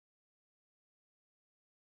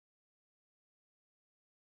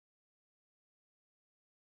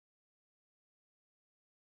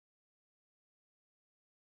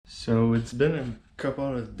So it's been a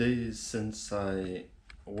couple of days since I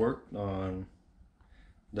worked on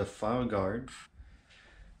the file guard,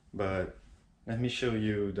 but let me show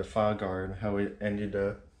you the file guard, how it ended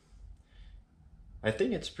up. I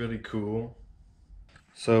think it's pretty cool.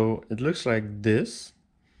 So it looks like this.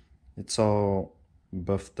 It's all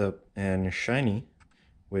buffed up and shiny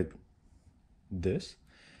with this.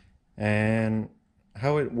 And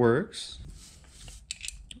how it works,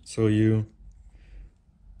 so you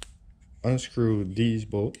unscrew these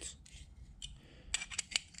bolts.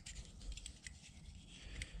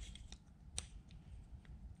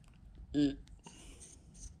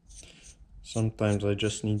 Sometimes I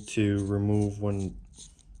just need to remove one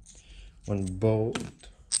bolt.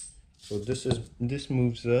 So this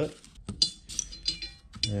moves up,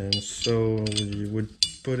 and so you would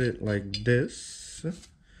put it like this.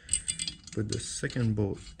 Put the second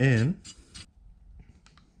bolt in.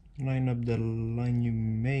 Line up the line you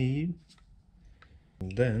made,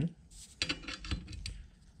 and then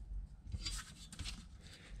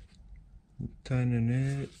tighten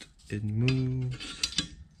it. It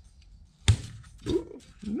moves. Ooh,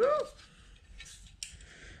 no!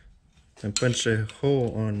 And punch a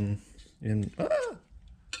hole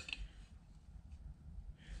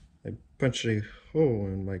I punched a hole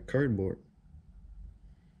in my cardboard.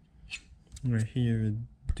 Right here.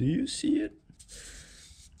 Do you see it?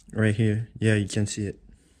 Right here. Yeah, you can see it.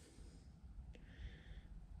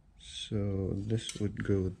 So this would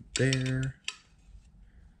go there.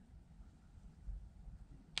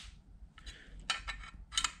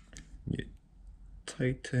 You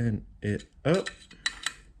tighten it up.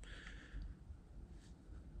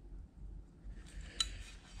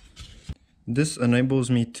 This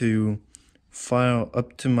enables me to file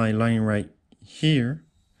up to my line right here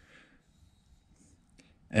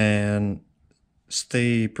and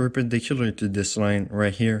stay perpendicular to this line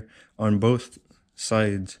right here on both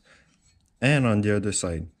sides and on the other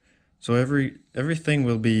side. So everything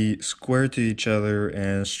will be square to each other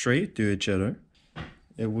and straight to each other.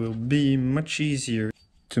 It will be much easier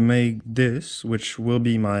to make this, which will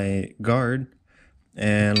be my guard,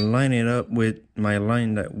 and line it up with my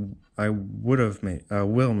line that I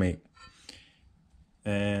will make.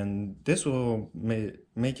 And this will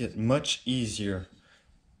make it much easier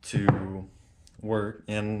to work.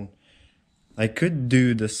 And I could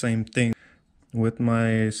do the same thing with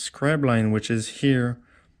my scribe line, which is here,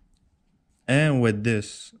 and with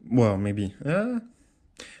this. Well, maybe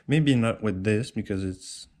not with this, because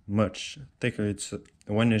it's much thicker. It's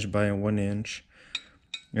 1 inch by 1 inch,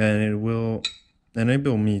 and it will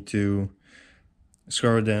enable me to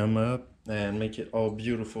scar them up and make it all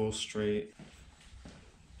beautiful, straight.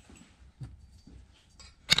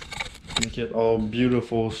 Make it all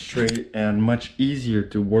beautiful, straight, and much easier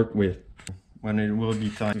to work with when it will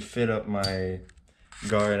be time to fit up my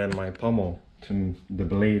guard and my pommel to the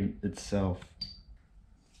blade itself.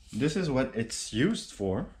 This is what it's used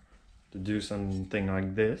for, to do something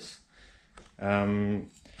like this. I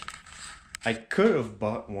could have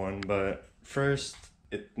bought one, but first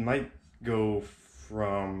it might go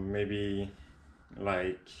from maybe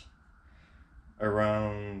like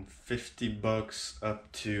around 50 bucks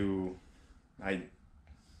up to I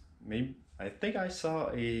think I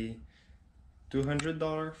saw a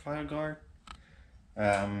 $200 file guard,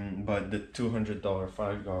 but the $200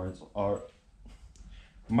 file guards are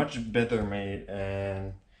much better made,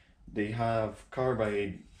 and they have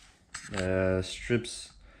carbide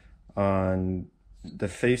strips on the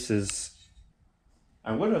faces.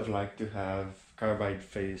 I would have liked to have carbide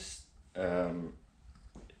face file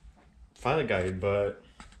guide, but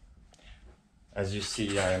as you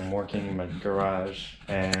see, I am working in my garage,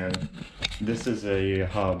 and this is a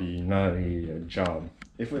hobby, not a job.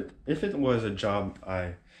 If it was a job,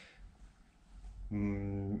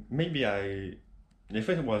 if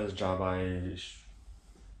it was a job,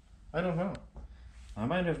 I don't know. I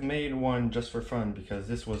might have made one just for fun, because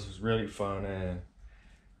this was really fun, and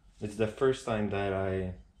it's the first time that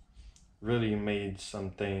I really made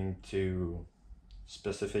something to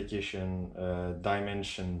specification,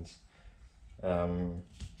 dimensions.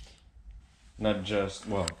 Not just,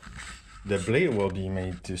 well, the blade will be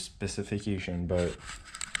made to specification, but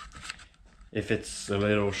if it's a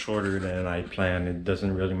little shorter than I planned, it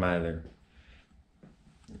doesn't really matter.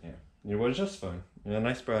 Yeah, it was just fun. It was a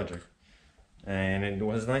nice project, and it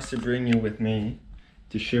was nice to bring you with me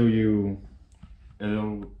to show you a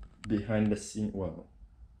little behind the scene. Well,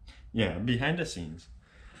 yeah, behind the scenes,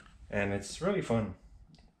 and it's really fun.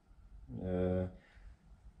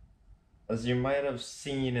 As you might have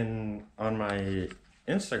seen on my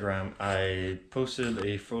Instagram, I posted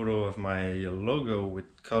a photo of my logo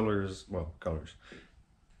with colors, well, colors,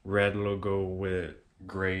 red logo with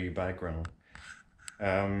gray background.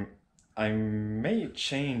 Um, I may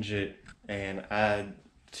change it and add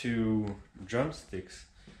two drumsticks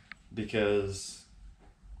because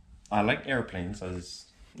I like airplanes, as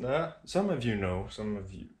some of you know, some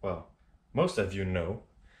of you, well, most of you know,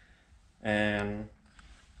 and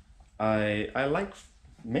I like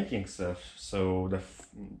making stuff. So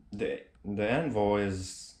the Envoy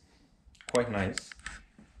is quite nice,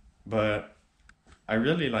 but I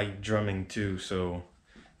really like drumming too. So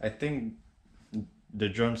I think the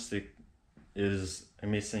drumstick is a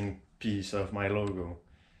missing piece of my logo.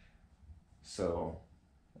 So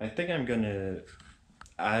I think I'm gonna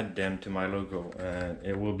add them to my logo, and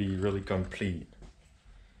it will be really complete.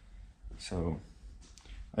 So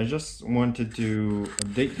I just wanted to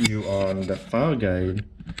update you on the file guide.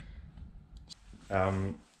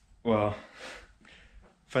 Um, well,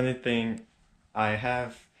 funny thing, I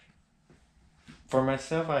have, for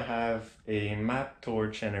myself, I have a map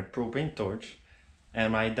torch and a propane torch,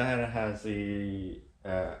 and my dad has an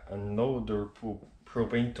older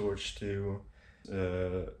propane torch to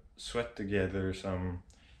sweat together some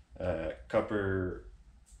copper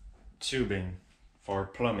tubing for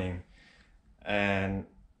plumbing, and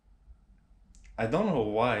I don't know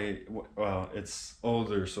why. Well, it's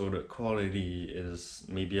older, so the quality is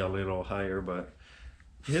maybe a little higher, but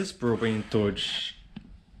his propane torch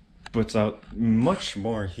puts out much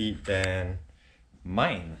more heat than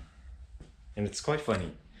mine, and it's quite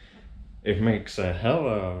funny. It makes a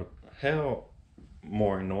hell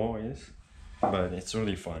more noise, but it's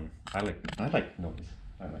really fun. I like noise.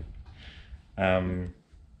 I like. Um,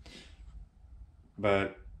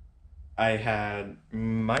 but I had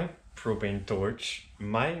my propane torch,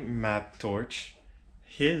 my map torch,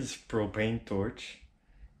 his propane torch,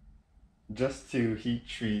 just to heat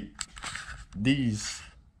treat these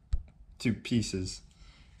two pieces.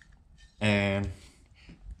 And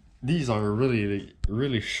these are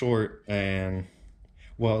really short, and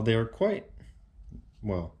well, they're quite,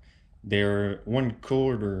 well, they're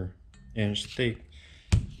 1/4 inch thick,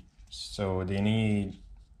 so they need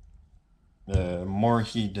more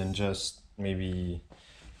heat than just maybe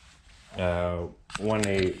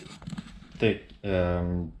 1/8 thick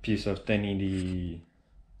piece of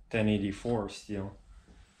 1084 steel.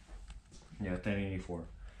 Yeah, 1084.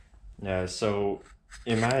 Yeah, so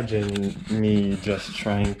imagine me just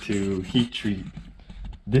trying to heat treat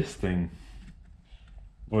this thing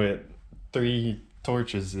with 3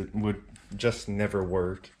 torches. It would just never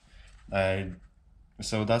work.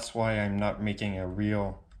 So that's why I'm not making a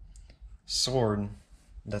real sword.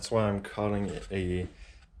 That's why I'm calling it a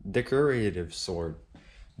decorative sword,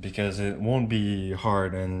 because it won't be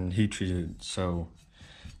hard and heat treated, so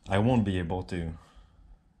I won't be able to.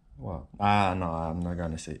 Well, no, I'm not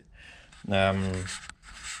gonna say it.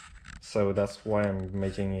 So that's why I'm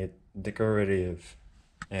making it decorative,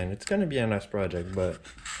 and it's gonna be a nice project, but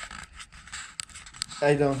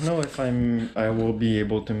I don't know if I will be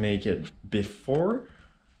able to make it before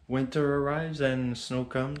winter arrives and snow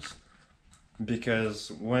comes, because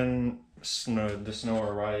when the snow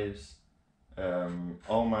arrives,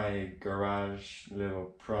 all my garage little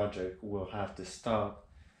project will have to stop,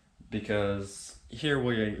 because here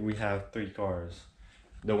we have 3 cars.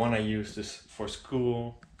 The one I use is for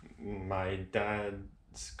school, my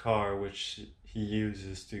dad's car, which he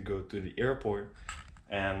uses to go to the airport,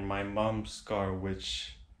 and my mom's car,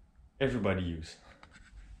 which everybody uses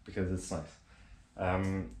because it's nice.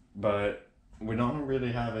 But we don't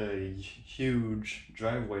really have a huge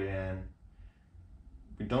driveway, and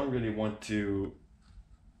we don't really want to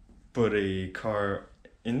put a car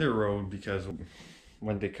in the road, because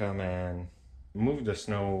when they come and move the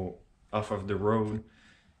snow off of the road,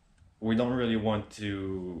 we don't really want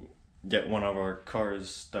to get one of our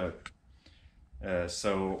cars stuck.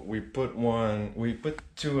 So we put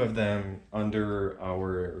 2 of them under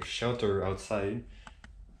our shelter outside,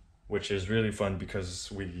 which is really fun because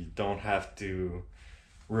we don't have to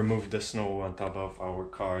remove the snow on top of our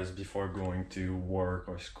cars before going to work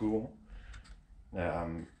or school.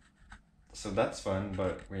 Um, so that's fun,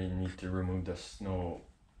 but we need to remove the snow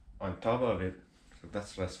on top of it, so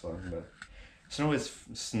that's less fun. But snow is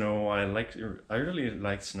snow. I really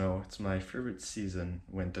like snow. It's my favorite season,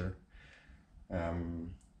 winter.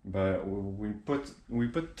 But we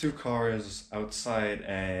put 2 cars outside,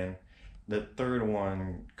 and the third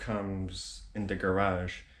one comes in the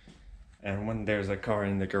garage. And when there's a car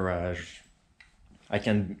in the garage, I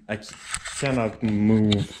cannot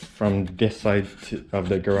move from this side of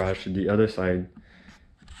the garage to the other side.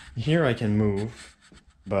 Here I can move,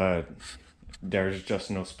 but there's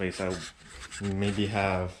just no space. I maybe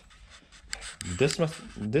have this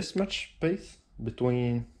much space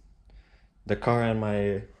between the car and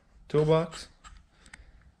my toolbox,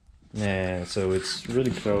 and so it's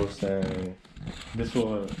really close. And this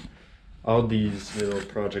will all these little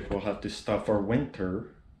projects will have to stop for winter.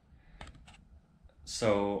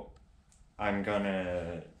 So I'm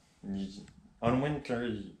gonna on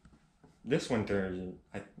winter this winter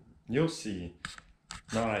you'll see,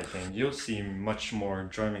 not I think you'll see much more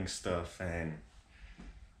drumming stuff and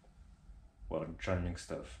well drumming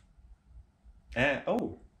stuff and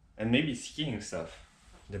oh and maybe skiing stuff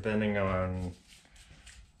depending on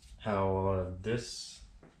how this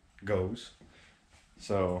goes.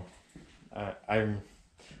 So I'm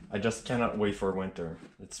I just cannot wait for winter.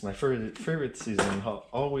 It's my favorite season.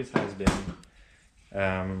 Always has been.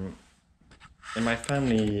 Um, in my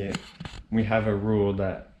family, we have a rule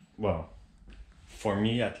that, well, for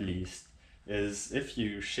me at least, is if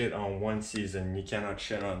you shit on one season, you cannot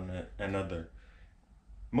shit on another.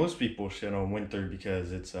 Most people shit on winter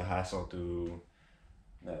because it's a hassle to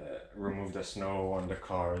uh, remove the snow on the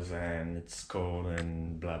cars and it's cold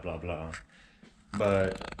and blah blah blah.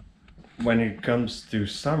 But when it comes to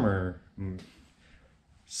summer,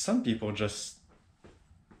 some people just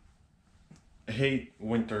hate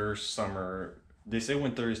winter, summer. They say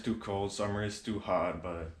winter is too cold, summer is too hot,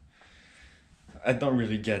 but I don't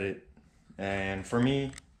really get it. And for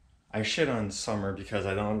me, I shit on summer because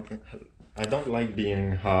I don't like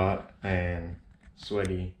being hot and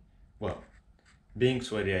sweaty. Well, being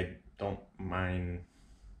sweaty I don't mind.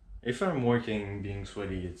 If I'm working being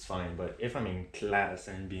sweaty it's fine, but if I'm in class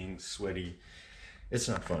and being sweaty, it's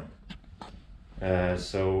not fun.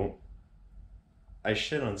 So I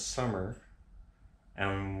shit on summer,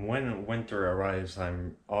 and when winter arrives,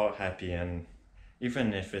 I'm all happy. And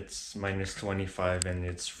even if it's minus 25 and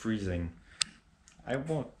it's freezing, I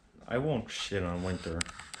won't I won't shit on winter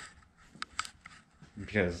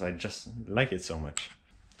because I just like it so much.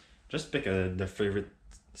 Just pick the favorite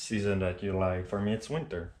season that you like. For me, it's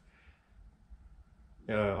winter.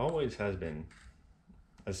 Yeah, always has been.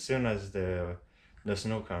 As soon as the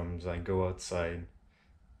snow comes, I go outside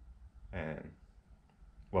and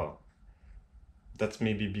well, that's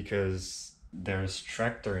maybe because there's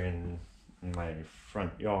tractor in my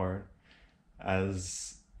front yard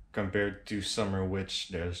as compared to summer which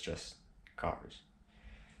there's just cars.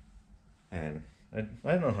 And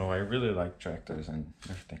I don't know, I really like tractors and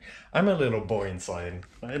everything. I'm a little boy inside.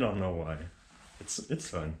 I don't know why. It's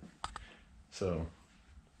fun. So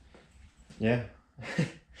yeah.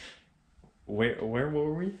 Where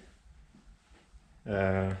were we?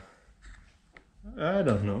 Uh I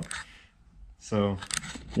don't know. So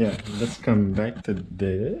yeah, let's come back to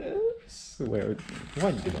this. Where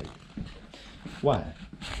why did I why?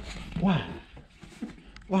 Why?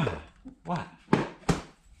 Why? Why?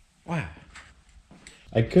 Why?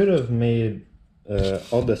 I could have made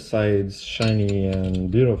all the sides shiny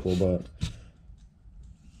and beautiful, but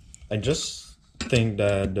I just think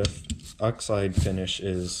that the oxide finish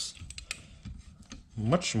is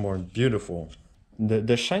much more beautiful.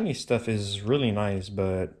 The shiny stuff is really nice,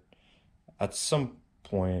 but at some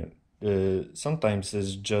point, sometimes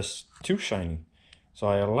it's just too shiny. So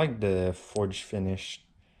I like the forged finish.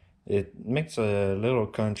 It makes a little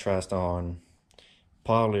contrast on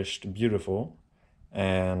polished, beautiful,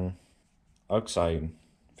 and oxide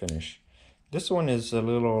finish. This one is a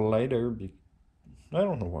little lighter. I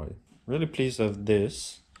don't know why. Really pleased of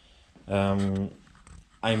this. I'm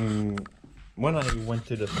when I went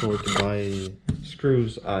to the store to buy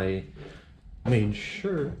screws, I made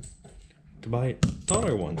sure to buy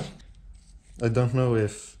taller ones. I don't know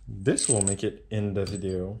if this will make it in the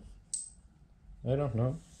video. I don't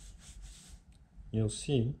know. You'll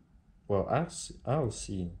see. Well, I'll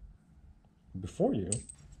see before you.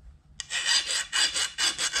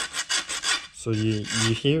 So you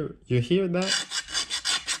hear that?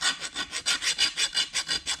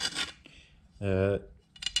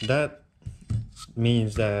 That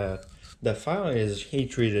means that the file is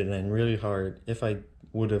heat treated and really hard. If I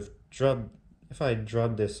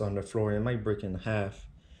dropped this on the floor, it might break in half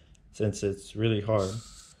since it's really hard.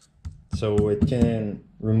 So it can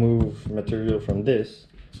remove material from this,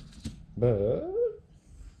 but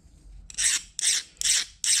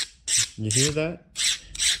you hear that?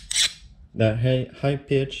 That high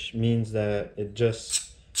pitch means that it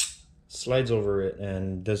just slides over it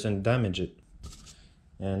and doesn't damage it.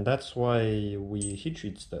 And that's why we heat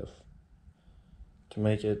treat stuff, to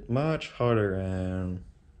make it much harder and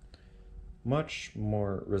much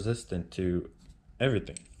more resistant to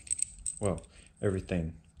everything. Well,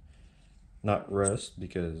 everything. Not rust,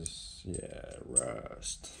 because yeah,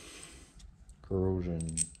 rust,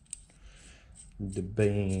 corrosion, the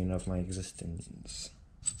bane of my existence.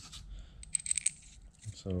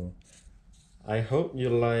 So I hope you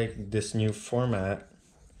like this new format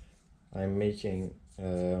I'm making.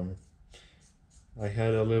 I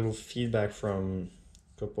had a little feedback from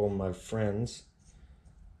a couple of my friends,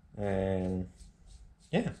 and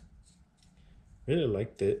yeah, really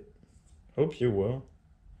liked it. Hope you will.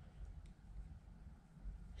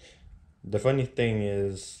 The funny thing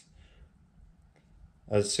is,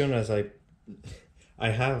 as soon as I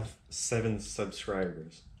have 7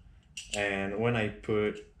 subscribers, and when I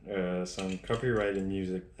put some copyrighted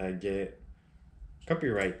music, I get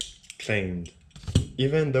copyright claimed,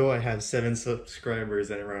 even though I have 7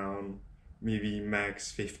 subscribers and around maybe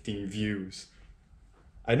max 15 views.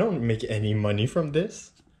 I don't make any money from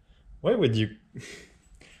this. Why would you?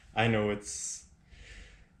 I know it's,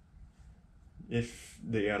 if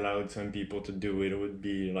they allowed some people to do it, it would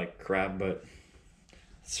be like crap, but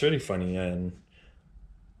it's really funny. And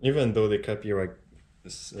even though they copyright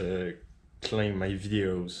claim my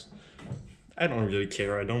videos, I don't really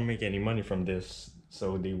care. I don't make any money from this,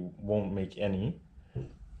 so they won't make any.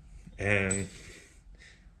 And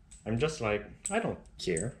I'm just like, I don't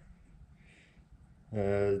care.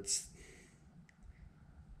 It's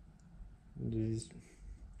these,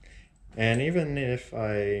 and even if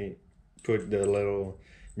I put the little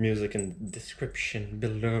music in the description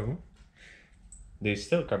below, they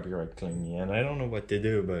still copyright claim me, and I don't know what to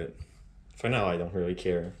do, but for now I don't really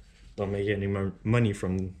care. Don't make any money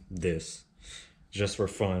from this, just for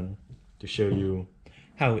fun, to show you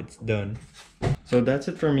how it's done. So that's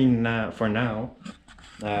it for me now. For now,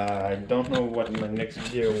 I don't know what my next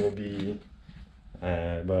video will be,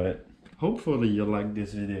 but hopefully you like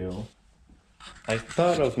this video. I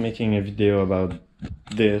thought of making a video about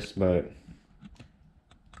this, but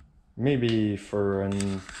maybe for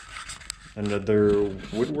another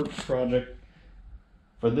woodwork project.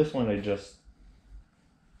 For this one, I just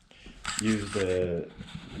used the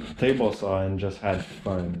table saw and just had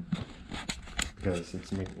fun, because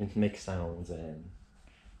it makes sounds, and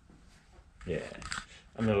yeah,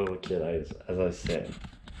 I'm a little kid, as I said.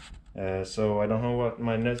 So I don't know what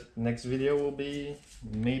my next video will be.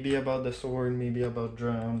 Maybe about the sword, maybe about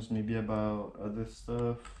drums, maybe about other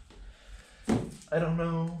stuff. I don't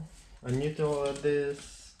know. I'm new to all of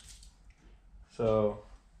this. So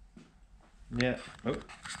yeah.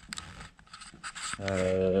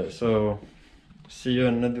 So see you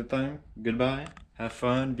another time. Goodbye. Have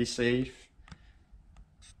fun. Be safe.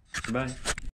 Bye.